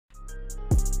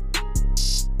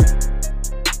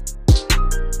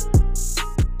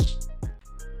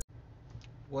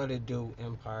What it do,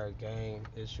 Empire Gang?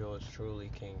 It's yours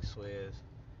truly, King Swizz.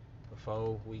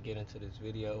 Before we get into this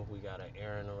video, we got an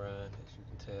errand to run. As you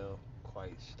can tell,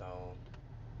 quite stoned,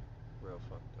 real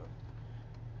fucked up.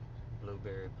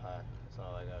 Blueberry pie. That's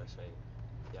all I gotta say.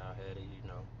 Y'all had it, you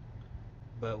know.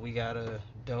 But we got a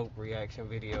dope reaction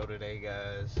video today,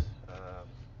 guys.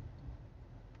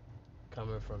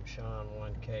 Coming from Sean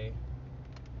 1K,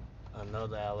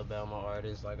 another Alabama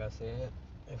artist, like I said.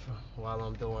 While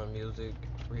I'm doing music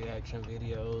reaction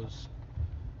videos,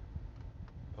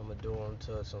 I'm gonna do them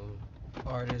to some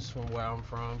artists from where I'm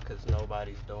from, cause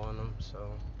nobody's doing them. So,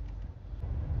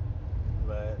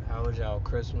 but how was y'all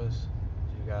Christmas?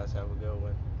 Did you guys have a good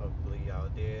one? Hopefully y'all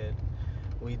did.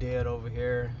 We did over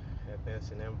here at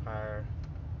Benson Empire.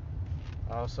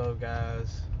 Also,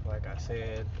 guys, like I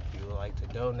said, if you would like to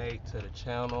donate to the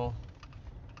channel,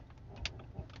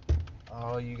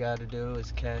 all you gotta do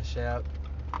is cash out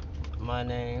my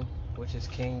name, which is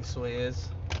King Swizz,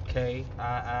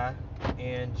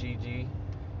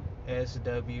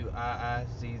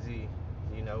 KIINGGSWIIZZ.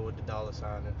 You know, with the dollar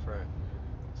sign in front.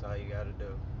 That's all you gotta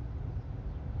do.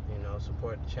 You know,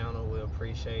 support the channel. We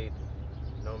appreciate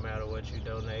no matter what you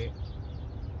donate.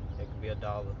 It could be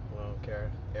 $1. We don't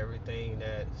care. Everything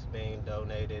that's being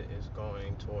donated is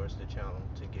going towards the channel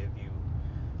to give you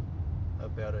a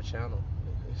better channel.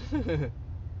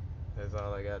 That's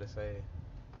all I gotta say.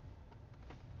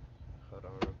 Hold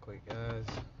on real quick, guys.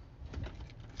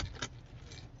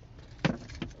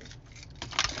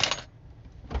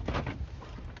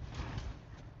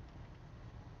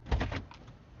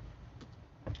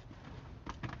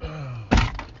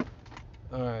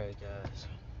 Alright, guys.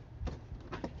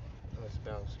 Let's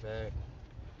bounce back.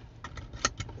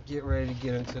 Get ready to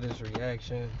get into this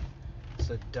reaction.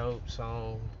 It's a dope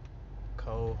song.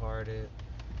 Cold Hearted.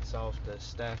 It's off the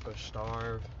Stack or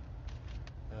Starve.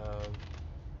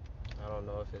 I don't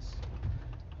know if it's,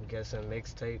 I'm guessing,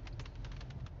 mixtape.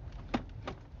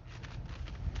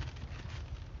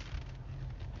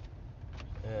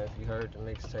 And if you heard the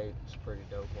mixtape, it's a pretty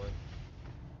dope one.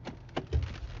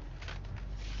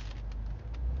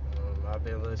 I've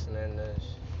been listening to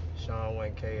Sean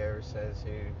 1K ever since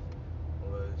he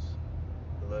was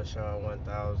Lil Sean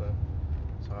 1000.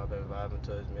 So I've been vibing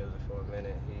to his music for a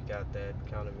minute. He got that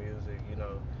kind of music, you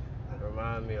know, it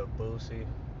reminds me of Boosie,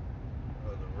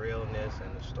 of the realness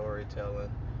and the storytelling.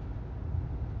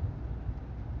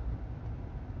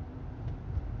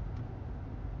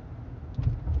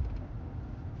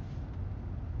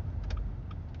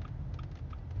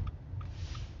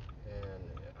 And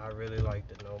I really like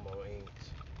the No More Inks.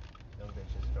 Them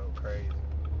bitches go crazy.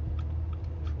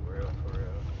 For real, for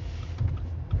real.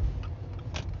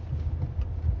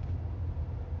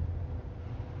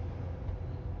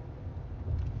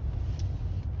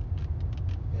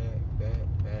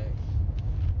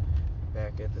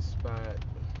 Back at the spot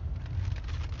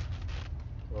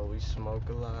where we smoke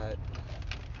a lot.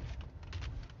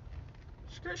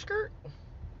 Skirt, skirt.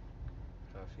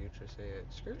 How Future said,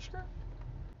 skirt, skirt.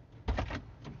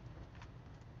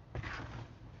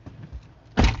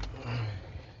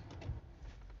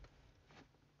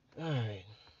 Alright,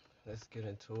 let's get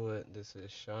into it. This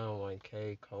is Sean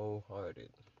 1K, Cold Hearted.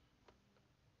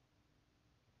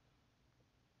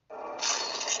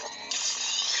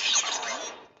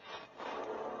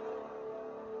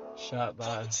 Shot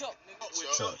by Chuck.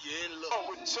 With Chuck, if you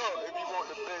want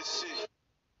the best shit.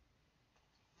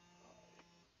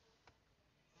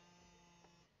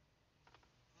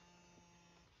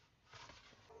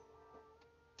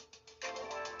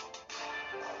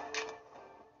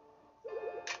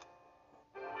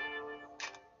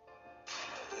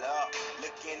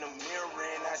 Look in the mirror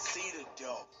and I see the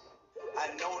dog. I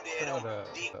know that Hold I'm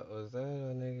up. deep. Was that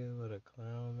a nigga with a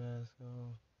clown mask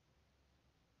on?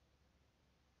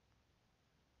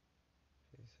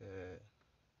 He said,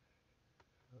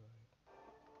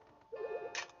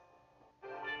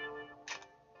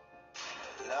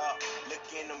 Look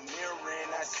in the mirror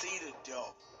and I see the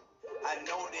dog. I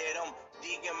know that I'm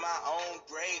digging my own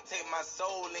grave. Take my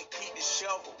soul and keep the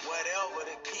shovel. Whatever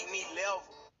to keep me level.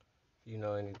 if you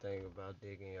know anything about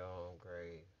digging your own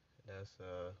grave, that's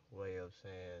a way of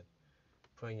saying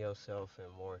putting yourself in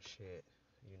more shit,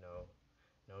 you know.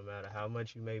 No matter how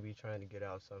much you may be trying to get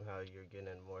out, somehow you're getting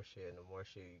in more shit, and the more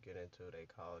shit you get into, they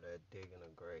call that digging a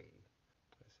grave.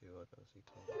 Let's see what else he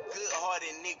told me.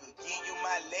 Good-hearted nigga, give you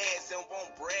my last and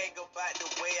won't brag about the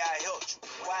way I helped you.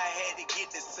 Why I had to get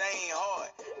the same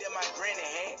heart that my granny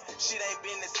had. Shit ain't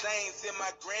been the same since my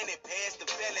granny passed.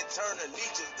 The family turned to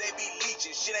leeches, they be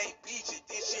leeching. Shit ain't peachy,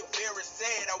 this shit very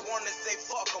sad. I wanna say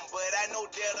fuck 'em, but I know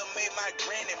that'll make my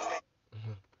granny mad.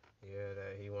 Yeah,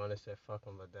 that he wanted want to say fuck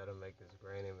him, but that'll make his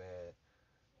granny mad.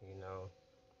 You know,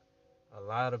 a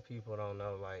lot of people don't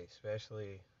know, like,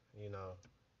 especially, you know,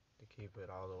 to keep it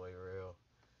all the way real,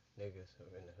 niggas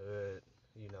in the hood,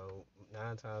 you know,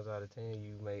 9 times out of 10,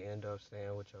 you may end up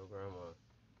staying with your grandma.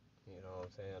 You know what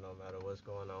I'm saying? No matter what's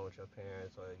going on with your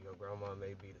parents, or your grandma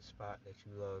may be the spot that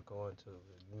you love going to.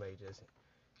 You may just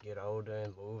get older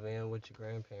and move in with your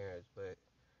grandparents, but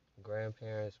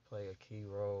grandparents play a key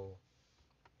role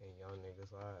in young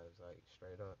niggas' lives, like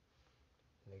straight up.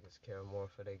 Niggas care more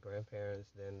for their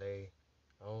grandparents than they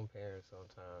own parents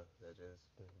sometimes. That just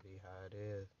be how it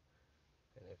is.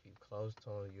 And if you close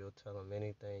to them, you'll tell them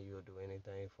anything, you'll do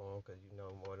anything for them, because you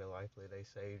know more than likely they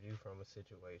saved you from a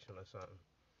situation or something.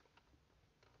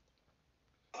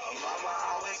 Mama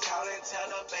always call and tell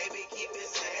her, baby, keep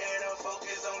his head up,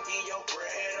 focus on getting your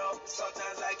bread up.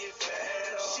 Sometimes I get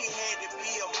fed up. She had to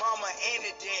be a mama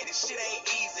and a daddy. Shit ain't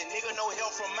easy, nigga. No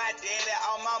help from my daddy.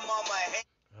 All my mama had.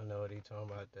 I know what he talking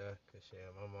about there, cause shit,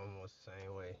 my mom was the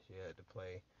same way. She had to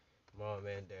play mom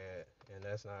and dad, and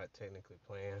that's not technically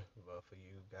playing. But for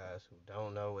you guys who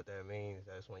don't know what that means,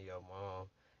 that's when your mom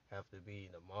have to be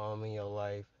the mom in your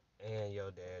life and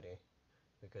your daddy,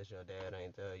 because your dad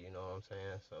ain't there. You know what I'm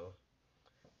saying? So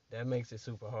that makes it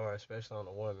super hard, especially on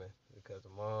a woman, because a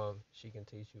mom, she can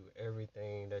teach you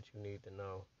everything that you need to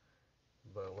know.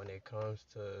 But when it comes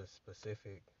to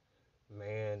specific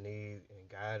man need and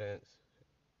guidance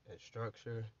and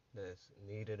structure that's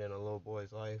needed in a little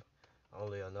boy's life,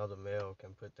 only another male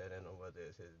can put that in him, whether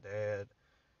it's his dad,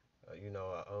 you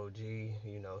know, an OG,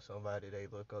 you know, somebody they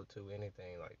look up to,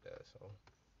 anything like that. So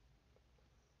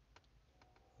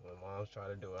when moms try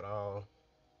to do it all,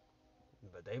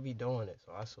 but they be doing it,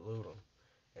 so I salute them.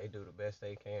 They do the best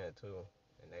they can too,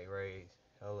 and they raise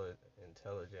hella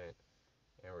intelligent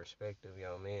and respective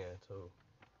young men too.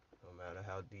 No matter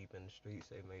how deep in the streets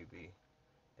they may be,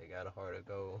 they got a heart of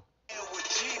gold. With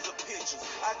Jesus pictures.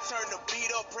 I turn the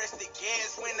beat up, press the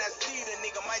gas when I see the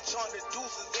nigga. Might chunk the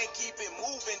deuces and keep it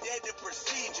moving. That the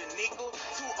procedure, nigga.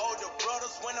 Two older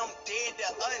brothers when I'm dead,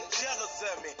 they're unjealous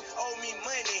of me. Owe me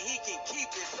money, he can keep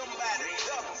it. Somebody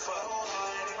tell him for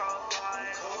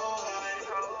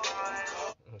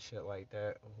And shit like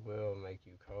that will make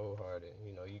you cold hearted.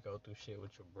 You know, you go through shit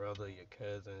with your brother, your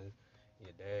cousin,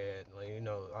 your dad, like, you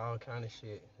know, all kind of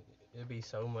shit. It be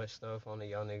so much stuff on the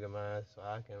young nigga mind, so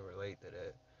I can relate to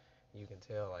that. You can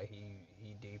tell like he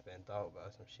deep in thought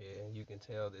about some shit, and you can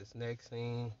tell this next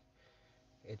scene,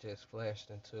 it just flashed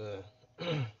into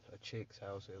a chick's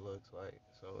house. It looks like,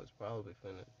 so it's probably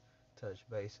finna touch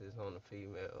bases on the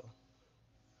female.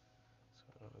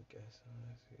 So I'm guessing.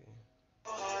 Let's see.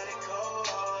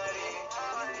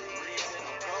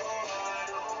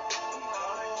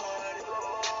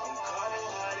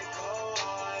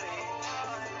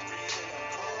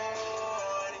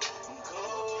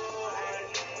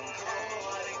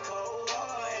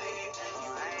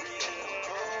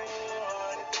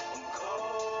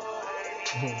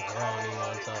 I don't even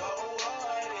want to talk.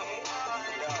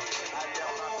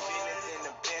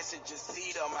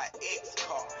 Seat of my ex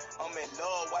car. I'm in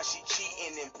love while she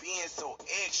cheating and being so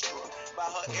extra. Buy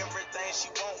her everything she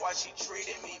want while she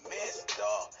treating me messed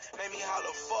up. Made me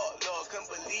holler fuck, Lord. Couldn't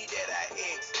believe that I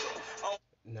exed her.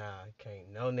 Nah, can't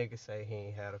no nigga say he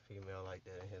ain't had a female like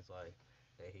that in his life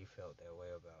that he felt that way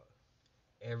about.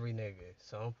 Every nigga,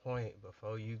 some point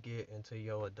before you get into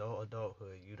your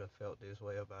adulthood, you done felt this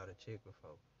way about a chick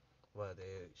before. Whether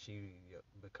she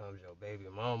becomes your baby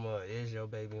mama, or is your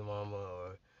baby mama,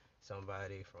 or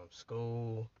somebody from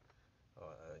school, or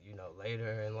you know,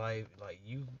 later in life, like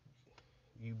you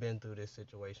been through this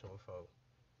situation before.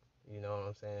 You know what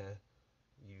I'm saying?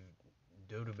 You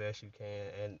do the best you can,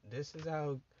 and this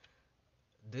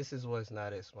is what's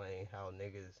not explained, how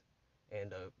niggas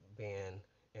end up being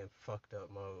in fucked up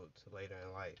modes later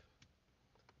in life,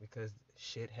 because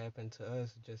shit happened to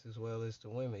us just as well as to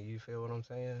women. You feel what I'm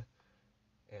saying?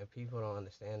 And people don't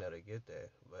understand that or get that,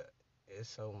 but it's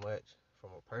so much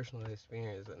from a personal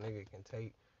experience a nigga can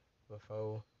take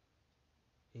before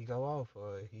he go off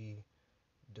or he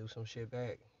do some shit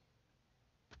back.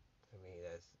 I mean,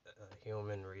 that's a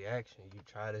human reaction. You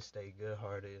try to stay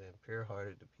good-hearted and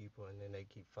pure-hearted to people, and then they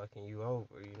keep fucking you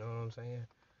over. You know what I'm saying?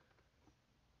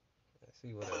 Let's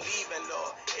see what else. Believe in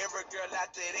Lord. Every girl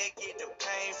out there that get the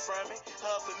pain from it.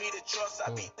 Hard for me to trust.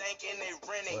 I be thinking they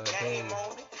running game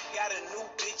on me. Got a new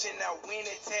bitch and I went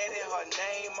and tatted her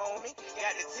name on me.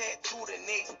 Got the tattoo the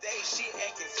next day. She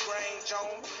acting strange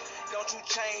on me. Don't you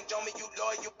change on me, you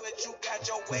loyal, but you got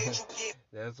your ways. You get.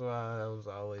 That's why I was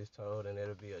always told, and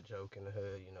it'll be a joke in the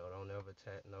hood. You know, don't ever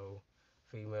tat no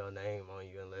female name on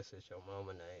you unless it's your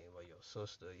mama name or your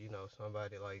sister. You know,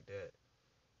 somebody like that.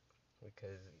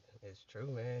 because it's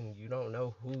true, man. You don't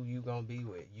know who you gonna be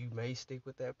with. You may stick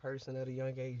with that person at a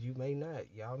young age. You may not.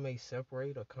 Y'all may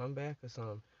separate or come back or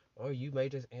something. Or you may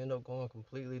just end up going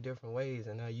completely different ways,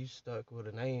 and now you stuck with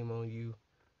a name on you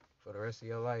for the rest of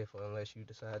your life, or unless you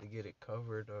decide to get it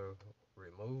covered or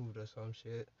removed or some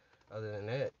shit. Other than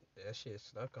that, that shit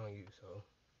stuck on you. So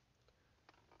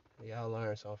y'all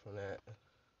learn something from that.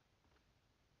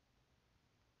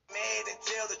 Mad and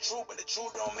tell the truth, but the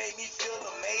truth don't make me feel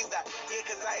amazed.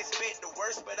 Cause I expect the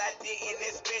worst, but I didn't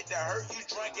expect to hurt you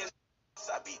drunk and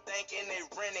I be thinking they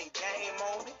renting game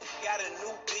on me. Got a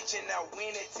new bitch and I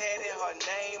went and tatted her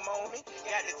name on me.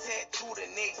 Got the tattoo the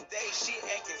next day, she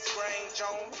acting strange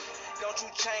on me. Don't you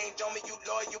change on me, you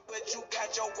loyal, but you got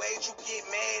your ways. You get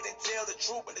mad and tell the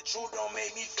truth, but the truth don't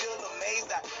make me feel amazed.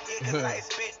 Cause I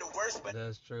expect the worst, but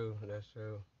That's true. That's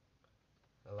true.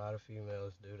 A lot of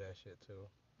females do that shit too.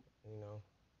 You know,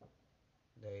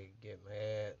 they get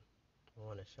mad,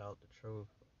 want to shout the truth.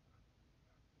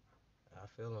 I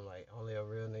feel like only a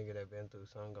real nigga that been through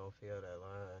something gonna feel that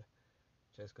line.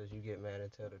 Just cause you get mad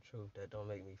and tell the truth, that don't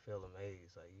make me feel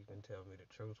amazed. Like you can tell me the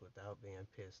truth without being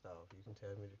pissed off. You can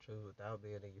tell me the truth without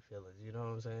being in your feelings. You know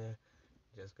what I'm saying?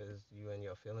 Just cause you in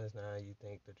your feelings now, you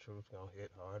think the truth gonna hit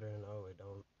harder. No, it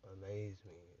don't amaze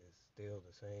me. It's still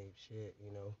the same shit.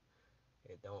 You know,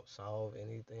 it don't solve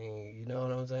anything. You know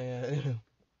what I'm saying?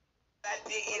 I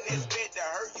didn't expect to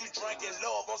hurt you drunk in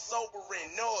love. I'm sober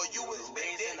and no, you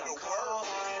expect that to work.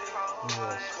 You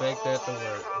expect that to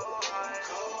work.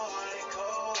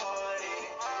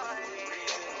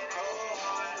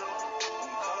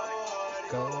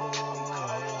 Cold,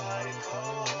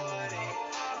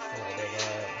 like that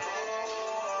vibe.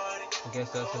 I guess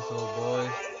that's his little boy.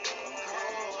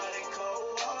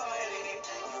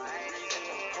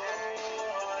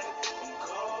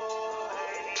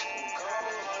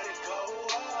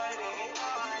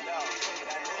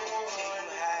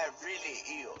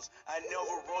 I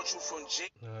never wrote you from jail.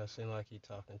 It seemed like he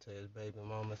talking to his baby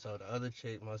mama. So the other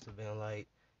chick must have been like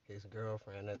his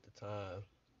girlfriend at the time.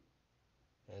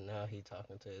 And now he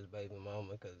talking to his baby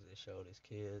mama because it showed his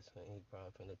kids. And he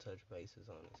probably finna touch bases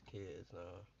on his kids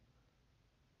now.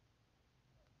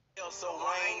 So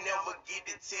I ain't never get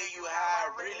to tell you how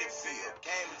I really feel.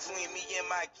 Came between me and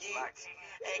my kids,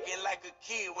 acting like a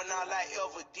kid when all I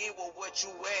ever did was what you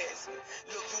asked me.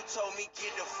 Look, you told me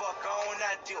get the fuck on,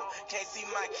 I do. Can't see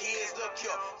my kids, look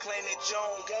here. Claim that you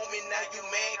don't want me, now you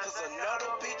mad cause another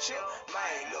bitch here.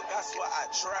 Man, look, I swear I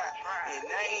tried, and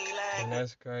I ain't lying. And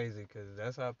that's crazy because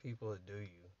that's how people do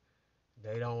you.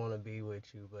 They don't want to be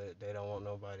with you, but they don't want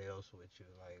nobody else with you.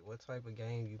 Like, what type of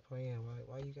game you playing?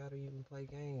 Why you gotta even play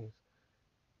games?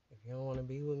 If you don't want to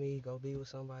be with me, go be with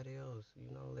somebody else. You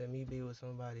know, let me be with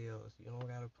somebody else. You don't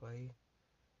gotta play.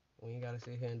 We ain't gotta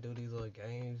sit here and do these little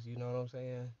games. You know what I'm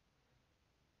saying?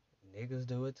 Niggas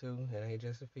do it too. It ain't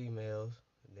just the females.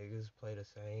 Niggas play the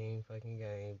same fucking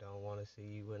game. Don't want to see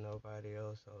you with nobody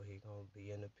else, so he gonna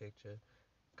be in the picture,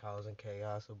 causing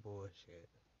chaos or bullshit.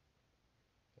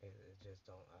 It just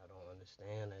don't. I don't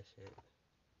understand that shit.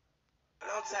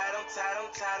 I'm tired of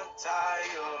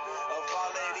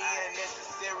all of the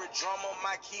unnecessary drama.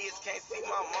 My kids can't see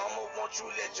my mama. Won't you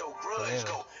let your grudge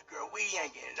go? Girl, we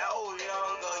ain't getting no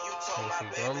younger. You told my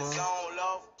babies I don't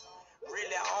love her.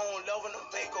 Really, I don't love her to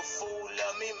make a fool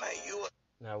of me, man. You.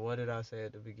 Now, what did I say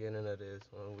at the beginning of this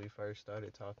when we first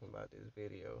started talking about this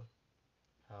video?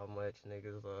 How much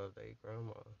niggas love their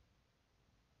grandma.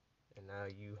 And now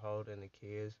you holding the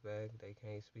kids back. They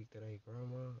can't speak to their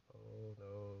grandma. Oh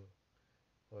no.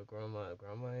 Well, grandma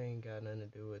ain't got nothing to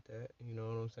do with that. You know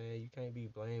what I'm saying? You can't be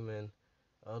blaming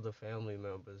other family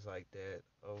members like that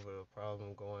over a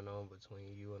problem going on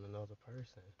between you and another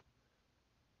person.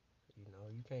 You know,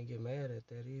 you can't get mad at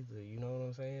that either. You know what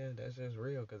I'm saying? That's just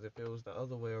real. Because if it was the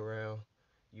other way around,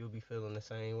 you'll be feeling the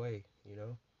same way. You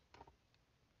know?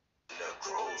 The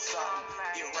cruel song.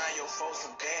 Get around your folks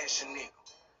and bash a nigga.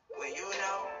 When you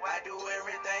know I do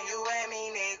everything you ain't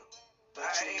me, nigga.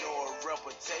 But you know a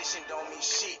reputation don't mean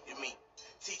shit to me.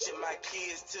 Teaching my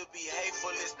kids to be hateful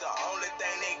is the only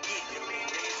thing they get to me.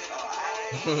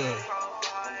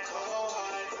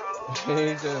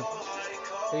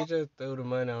 he just threw the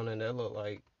money on it. That looked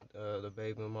like the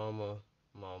baby mama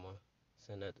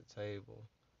sitting at the table.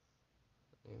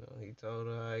 You know, he told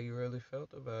her how he really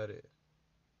felt about it.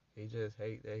 He just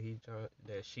hate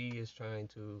that she is trying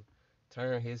to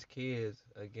turn his kids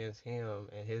against him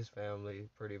and his family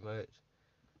pretty much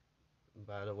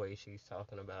by the way she's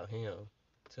talking about him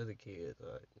to the kids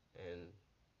and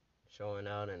showing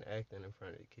out and acting in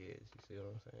front of the kids. You see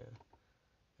what I'm saying?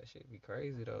 That shit be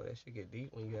crazy though. That shit get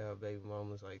deep when you have baby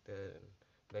mamas like that and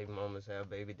Baby mamas have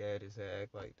baby daddies that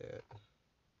act like that.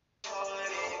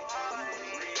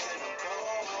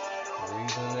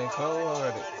 Reason they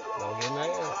cold-hearted. Don't get mad.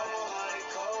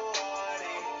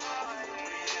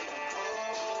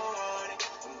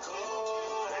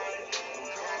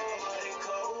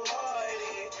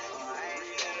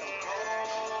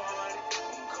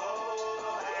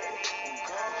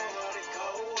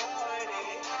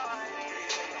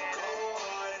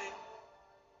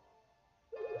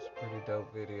 It's a pretty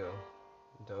dope video.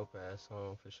 Dope ass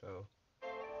song for sure.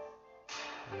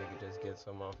 Nigga just get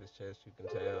something off his chest, you can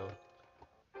tell.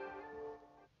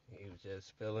 He was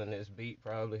just feeling this beat,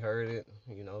 probably heard it,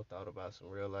 thought about some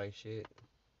real life shit.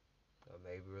 Or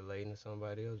maybe relating to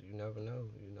somebody else. You never know.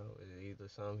 It's either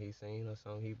something he seen or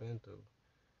something he been through.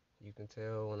 You can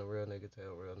tell when a real nigga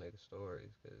tell real nigga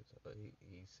stories, because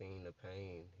he's seen the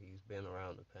pain. He's been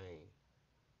around the pain.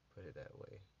 Put it that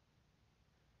way.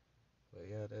 But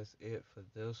yeah, that's it for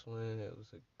this one. It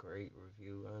was a great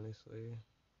review, honestly.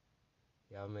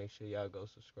 Y'all make sure y'all go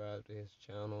subscribe to his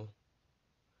channel,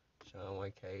 Sean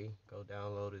 1K. Go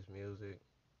download his music.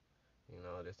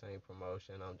 This ain't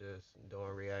promotion. I'm just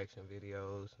doing reaction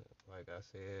videos, like I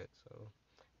said. So,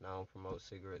 I don't promote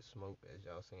cigarette smoke, as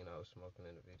y'all seen I was smoking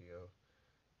in the video.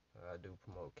 I do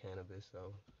promote cannabis,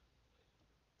 so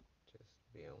just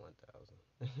being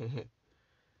 1,000.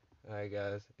 Alright,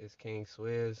 guys, it's King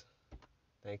Swizz.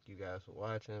 Thank you guys for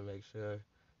watching. Make sure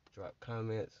drop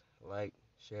comments, like,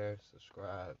 share,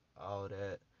 subscribe, all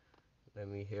that. Let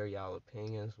me hear y'all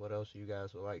opinions. What else you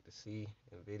guys would like to see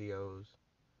in videos?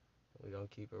 We're gonna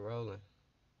keep it rolling.